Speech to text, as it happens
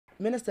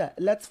Minister,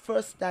 let's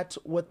first start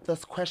with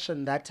this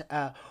question that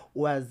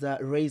was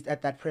raised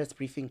at that press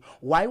briefing.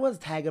 Why was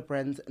Tiger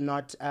Brands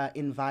not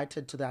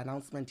invited to the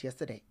announcement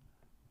yesterday?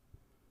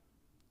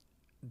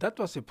 That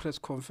was a press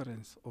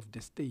conference of the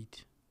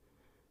state,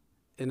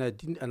 and I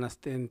didn't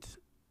understand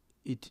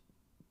it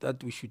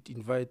that we should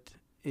invite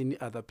any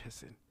other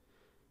person.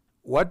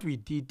 What we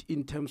did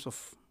in terms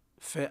of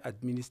fair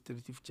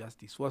administrative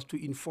justice was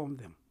to inform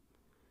them,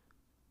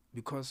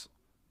 because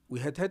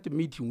we had a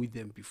meeting with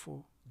them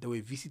before. They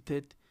were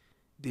visited,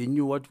 they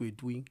knew what we were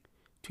doing,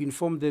 to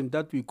inform them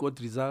that we got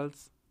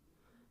results,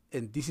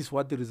 and this is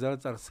what the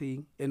results are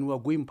saying, and we are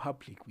going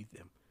public with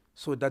them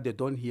so that they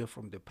don't hear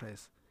from the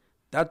press.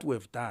 That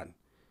we've done.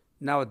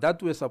 Now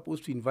that we're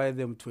supposed to invite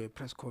them to a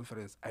press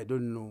conference, I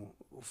don't know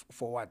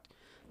for what.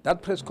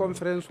 That press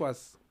conference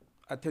was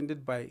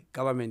attended by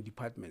government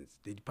departments,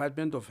 the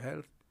Department of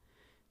Health,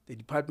 the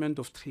Department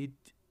of Trade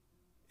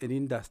and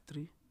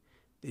Industry,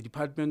 the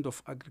Department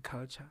of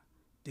Agriculture,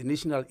 the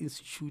National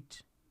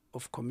Institute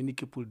of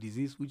Communicable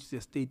Disease, which is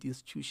a state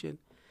institution,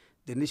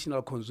 the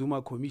National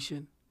Consumer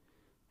Commission.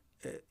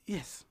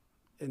 Yes,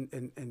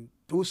 and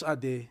those are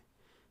the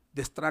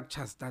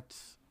structures that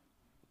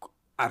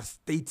are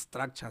state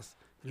structures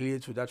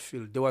related to that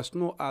field. There was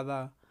no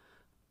other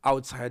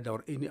outsider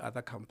or any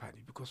other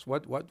company, because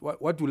what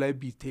will I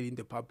be telling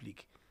the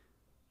public?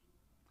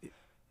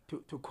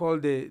 To call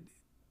the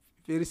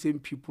very same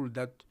people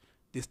that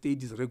the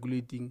state is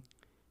regulating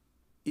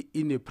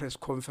in a press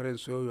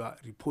conference where you are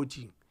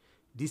reporting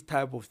this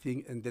type of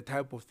thing and the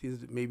type of things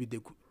that maybe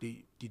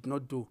they did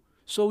not do.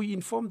 So we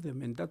informed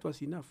them, and that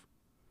was enough.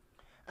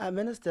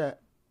 Minister,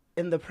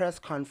 in the press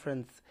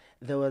conference,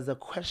 there was a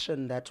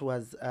question that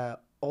was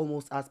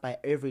almost asked by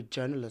every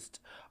journalist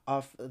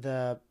of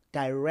the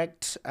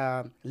direct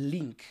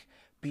link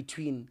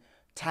between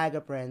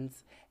Tiger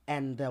Brands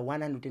and the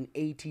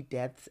 180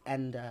 deaths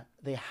and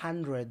the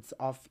hundreds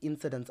of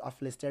incidents of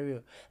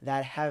listeria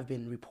that have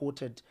been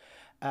reported.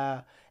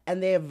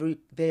 And they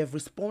have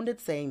responded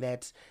saying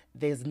that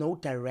there's no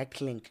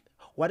direct link.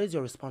 What is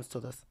your response to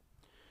this?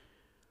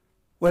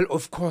 Well,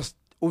 of course,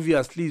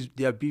 obviously,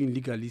 they are being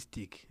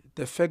legalistic.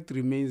 The fact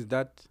remains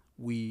that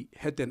we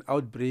had an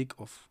outbreak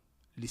of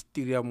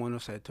Listeria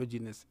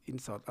monocytogenes in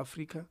South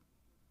Africa.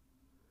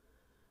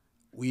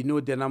 We know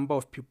the number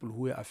of people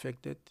who were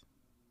affected.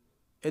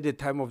 At the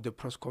time of the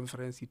press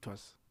conference, it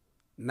was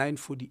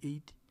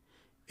 948.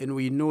 And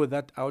we know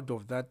that out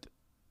of that,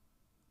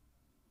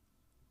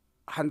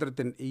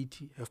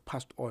 180 have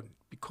passed on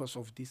because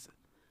of this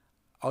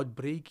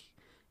outbreak.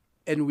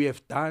 And we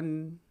have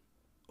done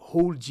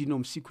whole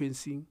genome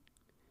sequencing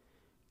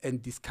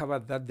and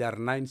discovered that there are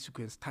 9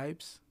 sequence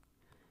types.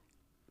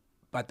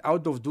 But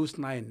out of those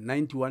 9,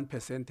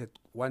 91% had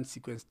one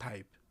sequence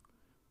type,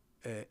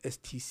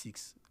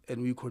 ST6.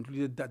 And we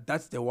concluded that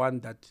that's the one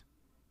that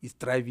is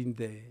driving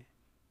the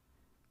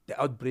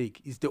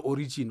outbreak, is the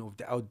origin of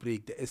the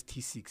outbreak, the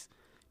ST6.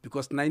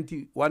 Because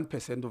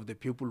 91% of the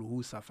people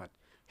who suffered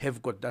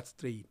have got that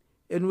strain.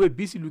 And we're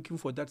busy looking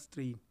for that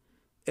strain.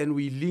 And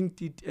we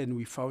linked it and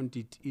we found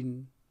it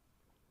in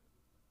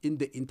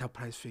the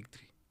Enterprise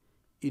factory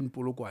in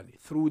Polokwane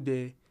through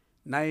the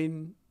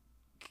 9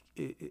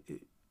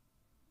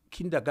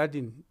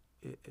 kindergarten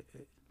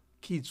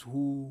kids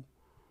who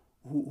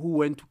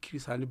went to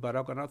Chris Hani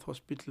Baragwanath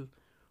Hospital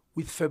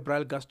with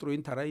febrile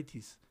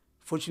gastroenteritis.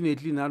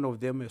 Fortunately, none of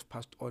them has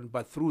passed on,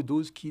 but through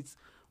those kids,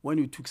 when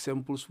we took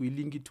samples, we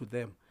link it to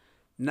them.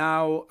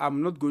 Now,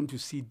 I'm not going to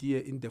sit here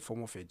in the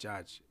form of a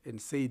judge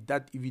and say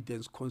that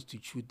evidence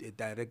constitutes a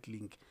direct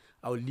link.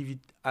 I'll leave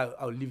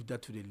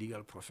that to the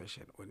legal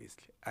profession,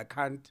 honestly. I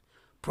can't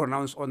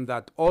pronounce on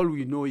that. All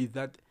we know is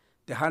that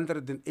the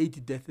 180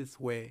 deaths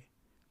were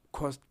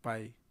caused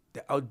by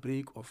the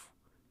outbreak of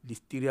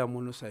Listeria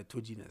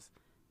monocytogenes,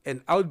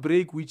 an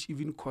outbreak which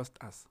even cost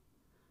us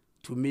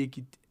to make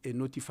it a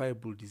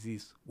notifiable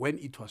disease when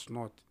it was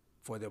not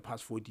for the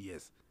past 40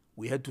 years.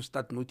 We had to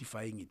start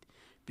notifying it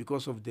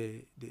because of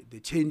the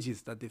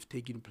changes that have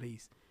taken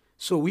place.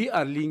 So we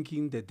are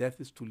linking the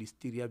deaths to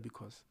Listeria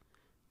because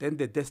then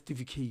the death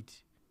certificate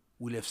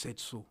will have said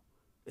so.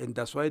 And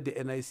that's why the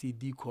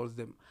NICD calls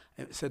them,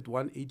 said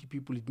 180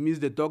 people. It means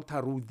the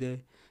doctor wrote there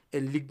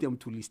and linked them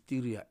to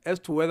Listeria. As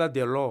to whether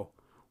the law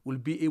will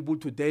be able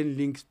to then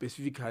link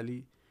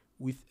specifically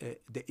with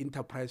the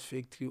Enterprise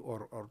factory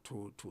or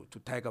to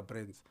Tiger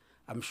Brands,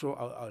 I'm sure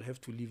I'll have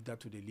to leave that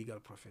to the legal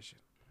profession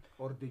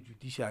or the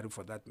judiciary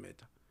for that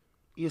matter.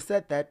 You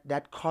said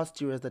that cost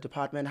you as the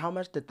department. How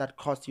much did that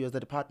cost you as the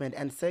department?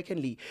 And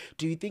secondly,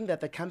 do you think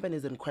that the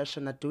companies in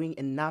question are doing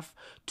enough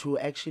to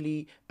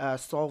actually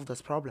solve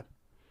this problem?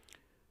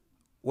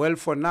 Well,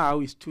 for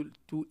now, it's too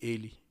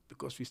early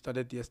because we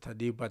started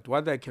yesterday. But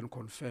what I can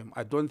confirm,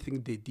 I don't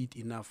think they did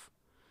enough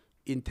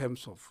in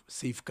terms of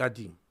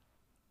safeguarding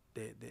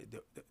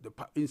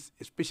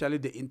especially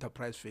the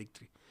Enterprise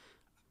factory.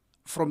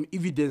 From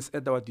evidence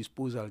at our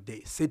disposal,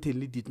 they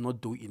certainly did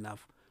not do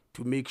enough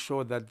to make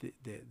sure that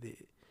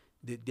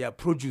their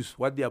produce,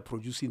 what they are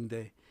producing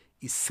there,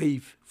 is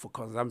safe for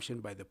consumption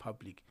by the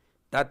public.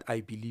 That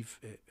I believe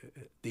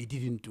they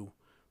didn't do.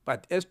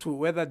 But as to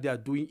whether they are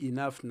doing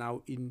enough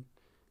now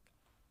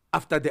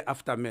after the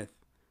aftermath,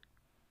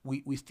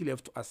 we still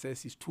have to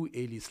assess. It's too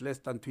early. It's less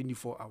than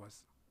 24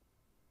 hours.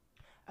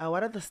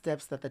 What are the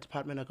steps that the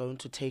department are going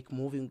to take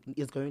moving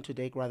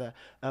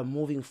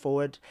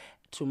forward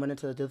to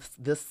monitor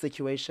this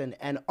situation?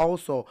 And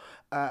also,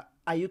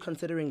 are you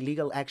considering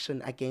legal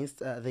action against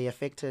the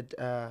affected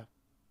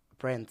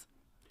brands?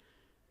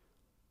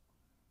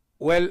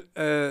 Well,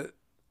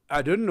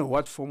 I don't know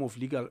what form of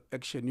legal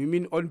action. You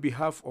mean on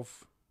behalf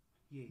of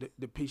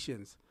the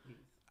patients? Yes.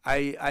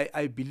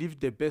 I believe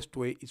the best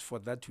way is for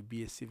that to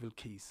be a civil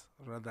case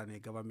rather than a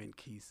government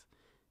case.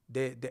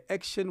 The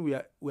action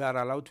we are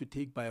allowed to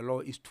take by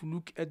law is to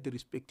look at the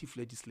respective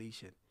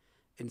legislation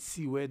and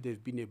see where there's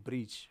been a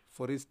breach.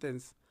 For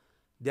instance,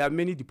 there are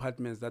many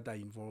departments that are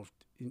involved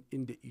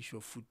in the issue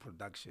of food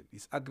production.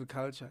 It's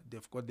agriculture,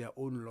 they've got their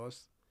own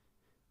laws.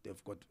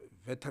 They've got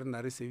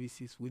veterinary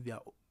services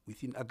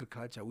within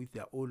agriculture with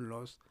their own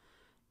laws.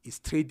 It's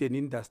trade and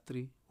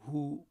industry,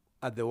 who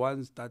are the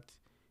ones that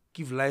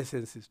give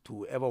licenses to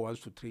whoever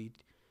wants to trade.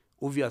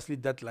 Obviously,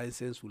 that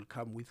license will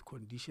come with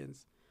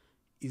conditions.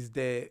 Is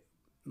the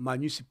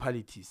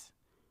municipalities,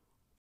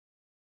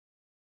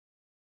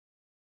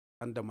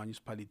 under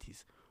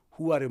municipalities,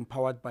 who are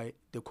empowered by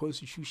the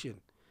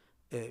Constitution,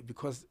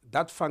 because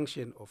that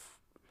function of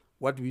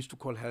what we used to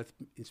call health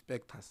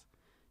inspectors,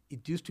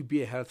 it used to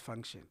be a health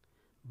function,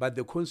 but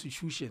the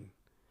Constitution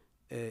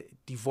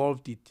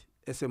devolved it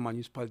as a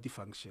municipality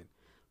function.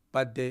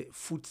 But the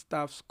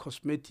Foodstuffs,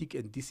 Cosmetic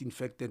and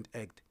Disinfectant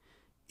Act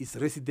is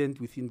resident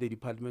within the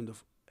Department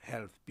of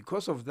Health.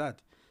 Because of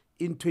that,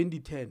 in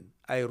 2010,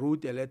 I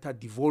wrote a letter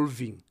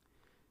devolving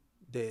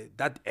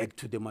that act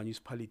to the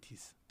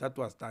municipalities. That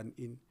was done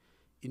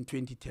in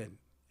 2010.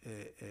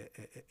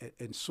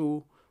 And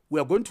so we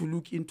are going to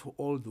look into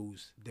all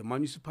those, the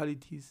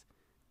municipalities,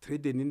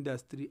 trade and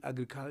industry,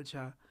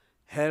 agriculture,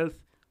 health,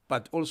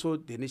 but also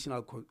the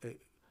National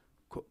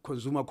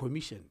Consumer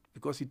Commission,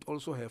 because it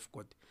also have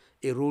got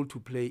a role to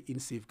play in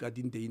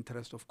safeguarding the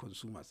interest of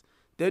consumers.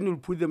 Then we'll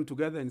put them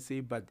together and say,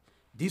 but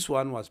this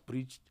one was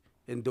breached,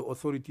 and the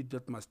authority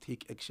that must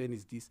take action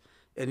is this.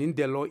 And in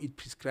the law, it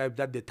prescribes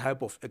that the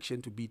type of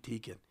action to be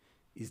taken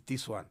is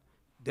this one.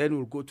 Then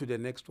we'll go to the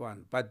next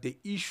one. But the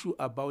issue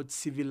about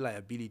civil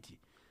liability,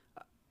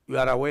 we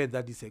are aware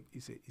that it's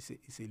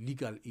a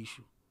legal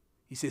issue.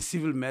 It's a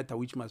civil matter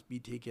which must be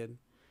taken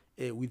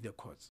with the courts.